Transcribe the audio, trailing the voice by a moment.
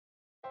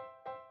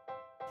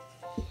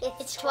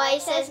It's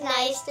twice as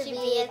nice to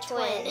be a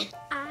twin.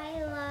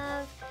 I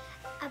love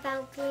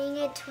about being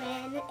a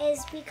twin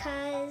is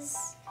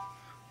because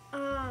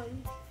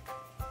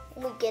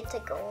we get to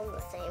go in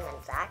the same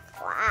exact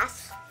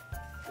class.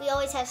 We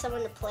always have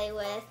someone to play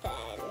with,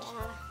 and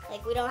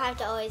like we don't have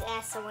to always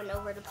ask someone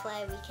over to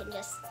play. We can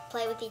just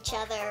play with each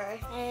other,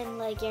 and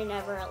like you're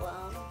never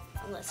alone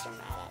unless you're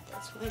mad at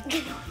this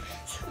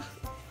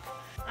one.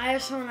 I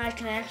have someone I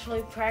can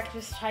actually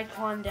practice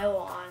Taekwondo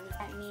on.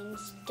 That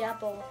means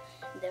double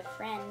the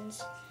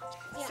friends.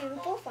 Yeah.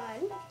 Super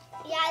fun.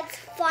 Yeah, it's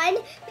fun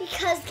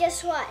because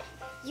guess what?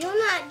 You're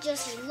not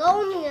just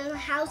lonely in the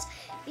house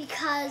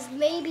because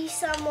maybe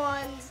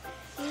someone's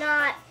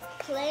not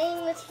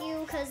playing with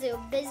you because they're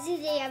busy,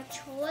 they have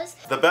chores.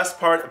 The best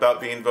part about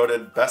being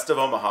voted Best of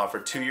Omaha for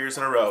 2 years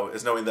in a row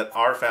is knowing that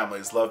our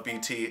families love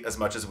BT as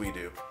much as we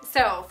do.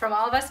 So, from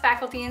all of us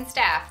faculty and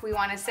staff, we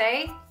want to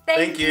say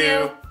thank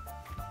you.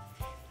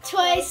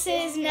 Twice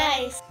as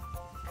nice.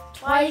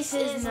 Twice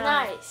is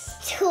nice.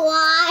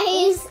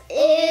 Twice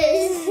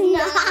is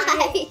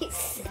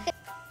nice.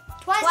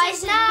 Twice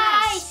is nice.